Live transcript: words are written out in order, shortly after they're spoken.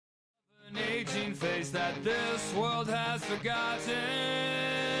face that this world has forgotten.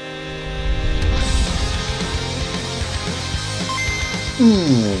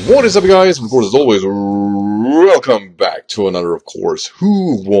 What is up, guys? Of course, as always, welcome back to another, of course,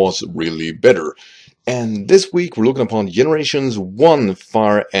 Who Was Really Better? And this week we're looking upon Generations 1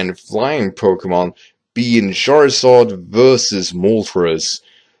 Fire and Flying Pokemon being Charizard versus Moltres.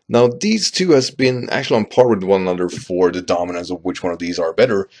 Now, these two has been actually on par with one another for the dominance of which one of these are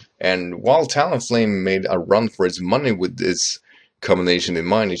better. And while Talonflame made a run for its money with this combination in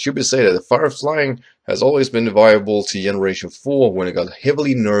mind, it should be said that the Fire Flying has always been viable to Generation 4 when it got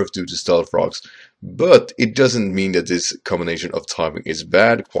heavily nerfed due to Stealth Rocks. But it doesn't mean that this combination of typing is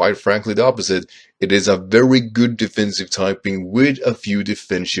bad, quite frankly the opposite. It is a very good defensive typing with a few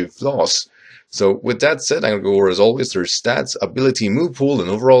defensive flaws. So with that said, I'm going to go over as always their stats, ability, move pool, and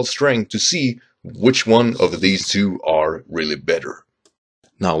overall strength to see which one of these two are really better.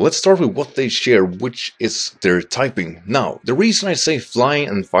 Now let's start with what they share, which is their typing. Now, the reason I say flying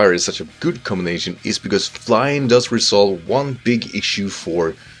and fire is such a good combination is because flying does resolve one big issue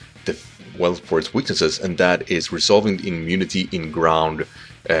for its weaknesses, and that is resolving the immunity in ground.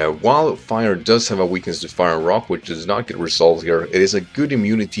 While fire does have a weakness to fire and rock, which does not get resolved here, it is a good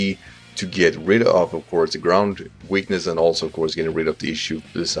immunity to get rid of course, the ground weakness, and also, of course, getting rid of the issue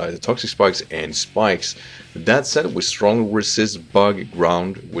besides the toxic spikes and spikes. That said, we strongly resist bug,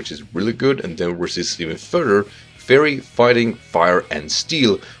 ground, which is really good, and then resist even further fairy, fighting, fire, and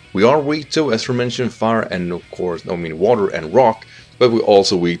steel. We are weak to, as we mentioned, fire and, of course, water and rock, but we're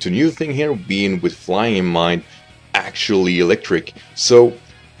also weak to new thing here, being with flying in mind, actually electric. So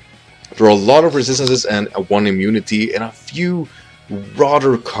there are a lot of resistances and one immunity and a few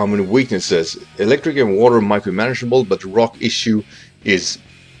rather common weaknesses. Electric and water might be manageable, but the rock issue is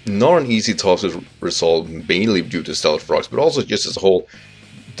not an easy task to resolve, mainly due to Stealth Rocks, but also just as a whole.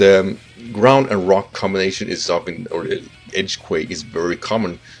 The ground and rock combination is something, or Edgequake is very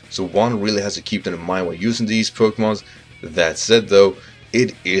common, so one really has to keep that in mind when using these Pokemons. That said though,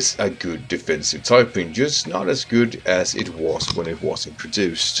 it is a good defensive typing, just not as good as it was when it was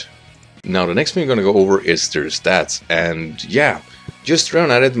introduced. Now the next thing we're going to go over is their stats, and yeah, just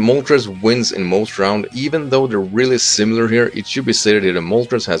round at it, Moltres wins in most round. Even though they're really similar here, it should be stated here that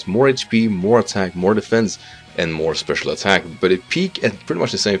Moltres has more HP, more attack, more defense, and more special attack. But it peak at pretty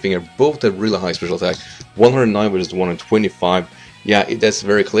much the same thing here. Both have really high special attack, 109 versus 125. Yeah, that's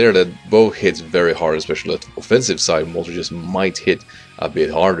very clear that both hits very hard, especially at the offensive side. Moltres just might hit a bit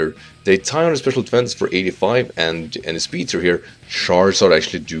harder. They tie on the special defense for 85, and the speeds are here. Charizard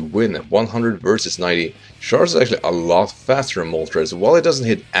actually do win at 100 versus 90. Charizard is actually a lot faster than Moltres. While it doesn't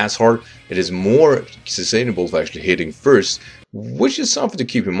hit as hard, it is more sustainable for actually hitting first, which is something to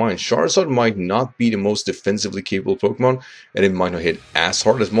keep in mind. Charizard might not be the most defensively capable Pokemon, and it might not hit as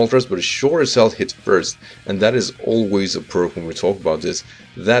hard as Moltres, but it sure as hell hits first, and that is always a perk when we talk about this.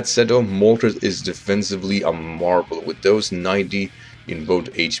 That said though, Moltres is defensively a marvel. With those 90 in both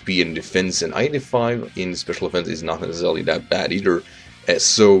HP and defense, and 85 in special defense is not necessarily that bad either.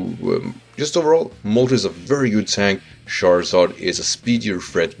 Just overall, Moltres is a very good tank. Charizard is a speedier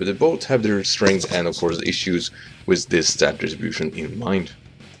threat, but they both have their strengths and, of course, issues with this stat distribution in mind.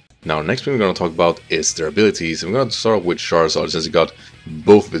 Now, next thing we're going to talk about is their abilities. I'm going to start with Charizard, since he got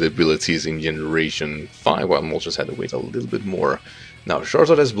both of the abilities in Generation 5, while Moltres had to wait a little bit more. Now,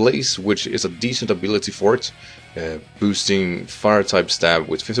 Charizard has Blaze, which is a decent ability for it, boosting Fire-type stab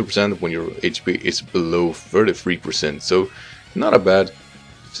with 50% when your HP is below 33%, so not a bad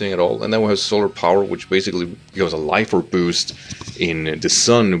thing at all. And then we have Solar Power, which basically gives a life orb boost in the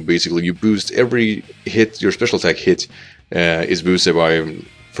sun. Basically, you boost every hit, your special attack hit is boosted by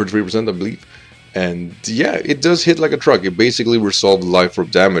 33%, I believe. And yeah, it does hit like a truck. It basically resolves life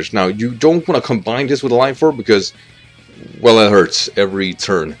orb damage. Now, you don't want to combine this with a life orb because, well, it hurts every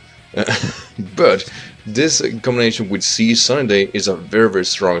turn. But this combination with Sea Sun and Day is a very, very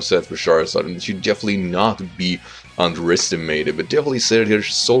strong set for Charizard, and it should definitely not be underestimated. But definitely said here,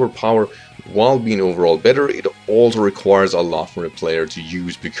 Solar Power, while being overall better, it also requires a lot from the player to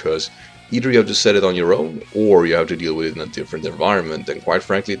use, because either you have to set it on your own or you have to deal with it in a different environment. And quite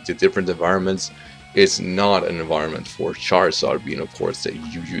frankly, the different environments is not an environment for Charizard, being of course the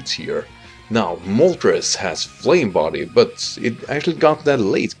UU tier. Now, Moltres has Flame Body, but it actually got that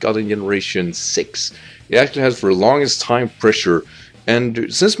late, got in Generation 6. It actually has for the longest time Pressure,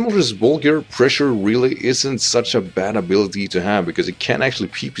 and since Moltres is bulkier, Pressure really isn't such a bad ability to have, because it can actually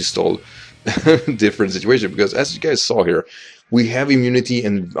PP stall different situations, because as you guys saw here, we have immunity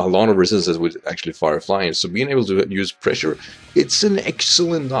and a lot of resistance with actually Fire Flying, so being able to use Pressure, it's an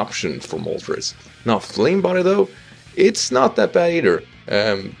excellent option for Moltres. Now, Flame Body though, it's not that bad either.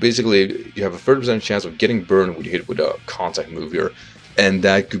 Basically, you have a 30% chance of getting burned when you hit with a contact move here, and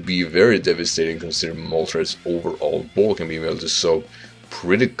that could be very devastating considering Moltres' overall bulk and being able to soak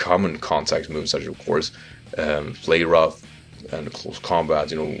pretty common contact moves, such as, of course, Play Rough and Close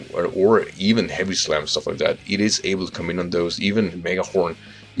Combat, you know, or even Heavy Slam, stuff like that. It is able to come in on those, even Mega Horn.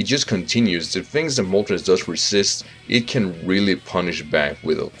 It just continues. The things that Moltres does resist, it can really punish back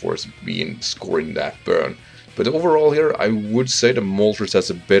with, of course, scoring that burn. But overall here, I would say that Moltres has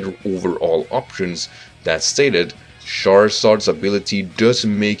a better overall options. That stated, Charizard's ability does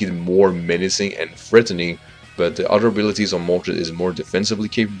make it more menacing and threatening, but the other abilities on Moltres is more defensively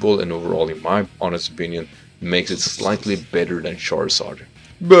capable, and overall, in my honest opinion, makes it slightly better than Charizard.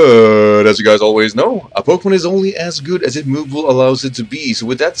 But as you guys always know, a Pokemon is only as good as its move pool allows it to be. So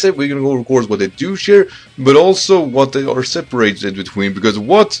with that said, we're gonna go over, of course, what they do share, but also what they are separated between, because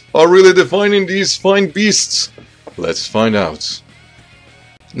what are really defining these fine beasts? Let's find out.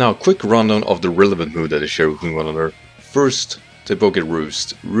 Now, quick rundown of the relevant move that they share between one another. First, they both get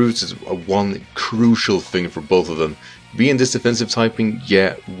Roost. Roost is one crucial thing for both of them. Being this defensive typing,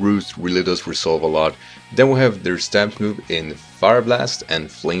 yeah, Roost really does resolve a lot. Then we have their stab move in Fire Blast and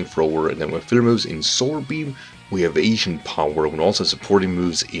Flamethrower, and then we have filler moves in Solar Beam, we have Ancient Power, and also supporting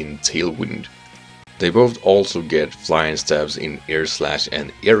moves in Tailwind. They both also get Flying Stabs in Air Slash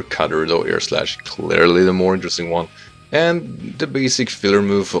and Air Cutter, though Air Slash clearly the more interesting one, and the basic filler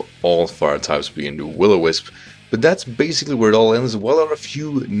move for all fire types being the Will-O-Wisp. But that's basically where it all ends. Well, there are a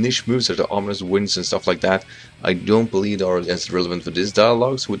few niche moves such as Ominous Winds and stuff like that. I don't believe they are as relevant for this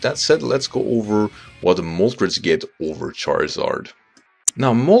dialogue. So with that said, let's go over what the Moltres get over Charizard.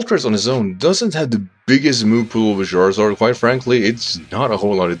 Now, Moltres on his own doesn't have the biggest move pool over Charizard. Quite frankly, it's not a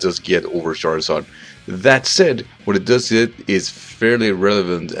whole lot it does get over Charizard. That said, what it does get is fairly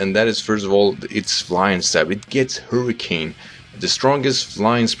relevant, and that is, first of all, its Flying Stab. It gets Hurricane, the strongest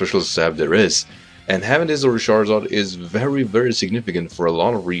flying special stab there is. And having this over Charizard is very, very significant for a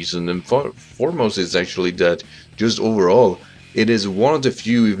lot of reasons, and foremost is actually that just overall, it is one of the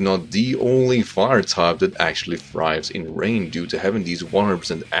few, if not the only fire type that actually thrives in rain due to having these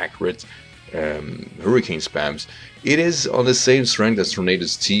 100% accurate hurricane spams. It is on the same strength as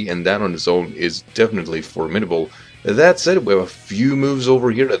Tornado's T, and that on its own is definitely formidable. That said, we have a few moves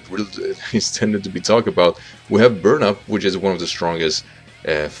over here that really is tended to be talked about. We have Burn Up, which is one of the strongest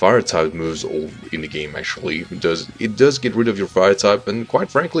fire type moves in the game. Actually, it does get rid of your fire type, and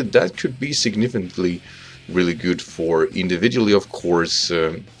quite frankly, that could be significantly really good for individually, of course.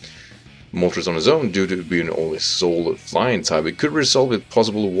 Moltres on his own, due to being only sole flying type, it could resolve a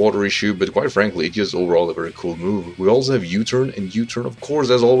possible water issue, but quite frankly, it's just overall a very cool move. We also have U-turn, and U-turn, of course,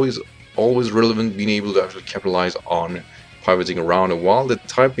 as always relevant, being able to actually capitalize on pivoting around, and while the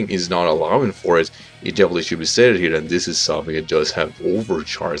typing is not allowing for it, it definitely should be stated here that this is something it does have over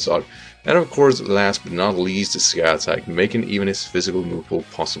Charizard. And of course, last but not least, the Sky Attack, making even his physical move pool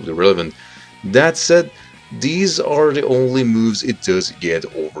possibly relevant. That said, these are the only moves it does get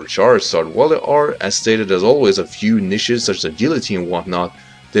over Charizard. While there are, as stated as always, a few niches such as agility and whatnot,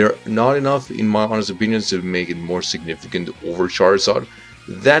 they're not enough, in my honest opinion, to make it more significant over Charizard.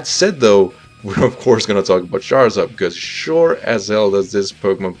 That said though, we're of course going to talk about Charizard, because sure as hell does this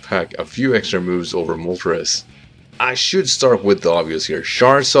Pokemon pack a few extra moves over Moltres. I should start with the obvious here.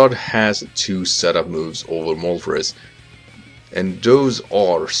 Charizard has two setup moves over Moltres, and those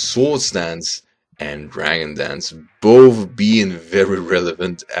are Sword Stance and Dragon Dance, both being very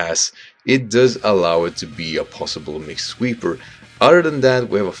relevant as it does allow it to be a possible mixed sweeper. Other than that,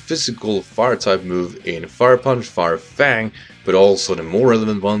 we have a physical fire type move in Fire Punch, Fire Fang, but also the more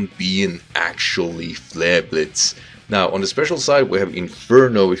relevant one being actually Flare Blitz. Now on the special side we have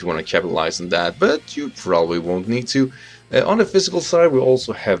Inferno if you want to capitalize on that, but you probably won't need to. On the physical side we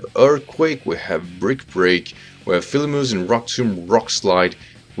also have Earthquake, we have Brick Break, we have filler moves in Rock Tomb, Rock Slide,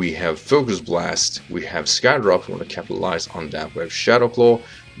 we have Focus Blast, we have Skydrop if you want to capitalize on that, we have Shadow Claw,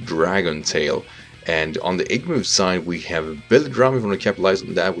 Dragon Tail. And on the egg move side we have Belly Drum if you want to capitalize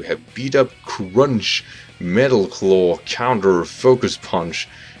on that, we have Beat Up, Crunch, Metal Claw, Counter, Focus Punch.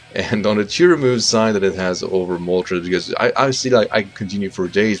 And on the tier move side that it has over Moltres, because I see like I can continue for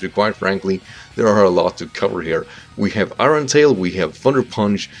days, but quite frankly there are a lot to cover here. We have Iron Tail, we have Thunder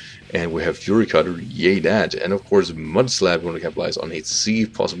Punch, and we have Fury Cutter, yay that, and of course Mud Slap if you want to capitalize on its C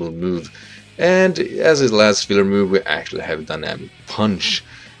possible move. And as its last filler move we actually have Dynamic Punch.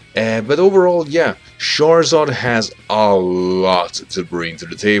 But overall, yeah, Charizard has a lot to bring to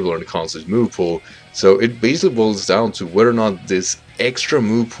the table when it comes to its move pool. So it basically boils down to whether or not this extra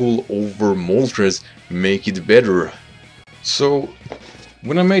move pool over Moltres make it better. So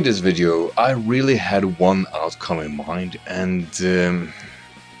When I made this video, I really had one outcome in mind, and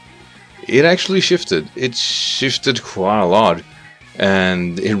it actually shifted. It shifted quite a lot,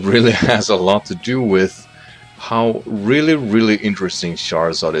 and it really has a lot to do with how really interesting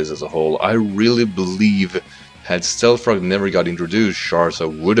Charizard is as a whole. I really believe had Stealth never got introduced,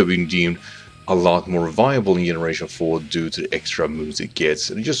 Charizard would have been deemed a lot more viable in Generation 4 due to the extra moves it gets,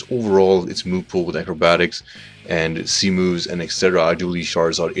 and just overall its move pool with acrobatics and C-moves and etc. I do believe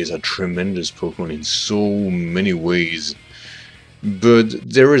Charizard is a tremendous Pokemon in so many ways. But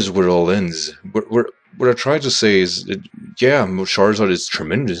there is where it all ends. What I try to say is that, yeah, Charizard is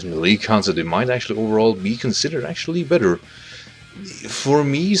tremendous in the league counts, that it might actually overall be considered actually better. For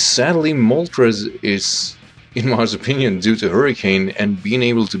me, sadly, Moltres is, in my opinion, due to Hurricane and being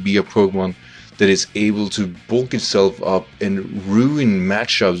able to be a Pokemon that is able to bulk itself up and ruin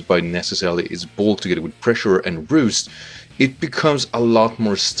matchups by necessarily its bulk together with pressure and roost, it becomes a lot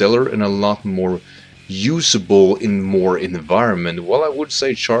more stellar and a lot more usable in more environment. While I would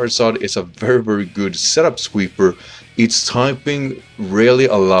say Charizard is a very good setup sweeper, its typing rarely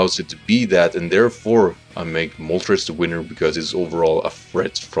allows it to be that, and therefore I make Moltres the winner because it's overall a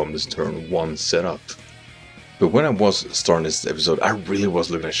threat from this turn 1 setup. But when I was starting this episode, I really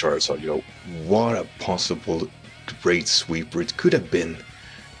was looking at Charizard, you know, what a possible great sweeper it could have been.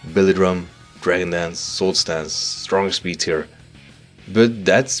 Belly Drum, Dragon Dance, Sword Stance, strong speed tier. But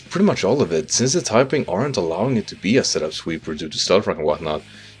that's pretty much all of it. Since the typing aren't allowing it to be a setup sweeper due to Stealth and whatnot,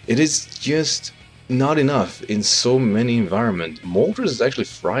 it is just not enough in so many environments. Moltres is actually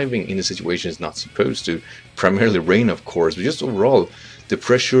thriving in the situation it's not supposed to, primarily rain of course, but just overall, the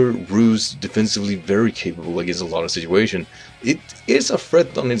pressure, ruse, defensively very capable against a lot of situations. It is a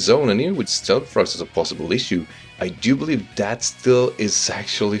threat on its own, and even with Stealth as a possible issue, I do believe that still is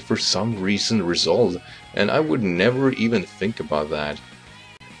actually for some reason resolved, and I would never even think about that.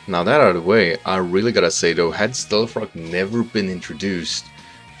 Now that out of the way, I really gotta say though, had Stealth never been introduced,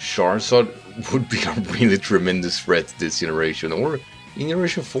 Charizard would be a really tremendous threat this generation, or in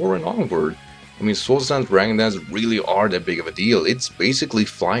Generation 4 and onward. I mean, Sword Stance, Dragon Dance really are that big of a deal. It's basically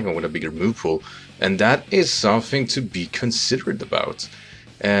flying with a bigger move pool, and that is something to be considered about.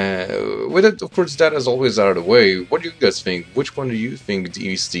 With it, of course, that is always out of the way. What do you guys think? Which one do you think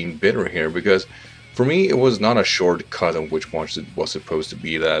is deemed better here? Because for me, it was not a shortcut on which one it was supposed to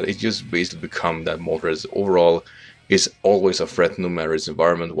be that. It just basically become that Moltres overall is always a threat no matter its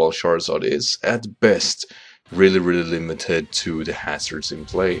environment, while Charizard is, at best, really limited to the hazards in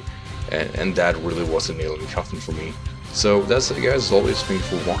play. And that really was a nail in the coffin for me. So that's it guys, as always, thank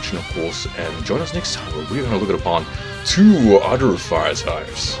you for watching of course, and join us next time where we're going to look upon 2 other fire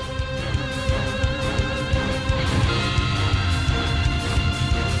types.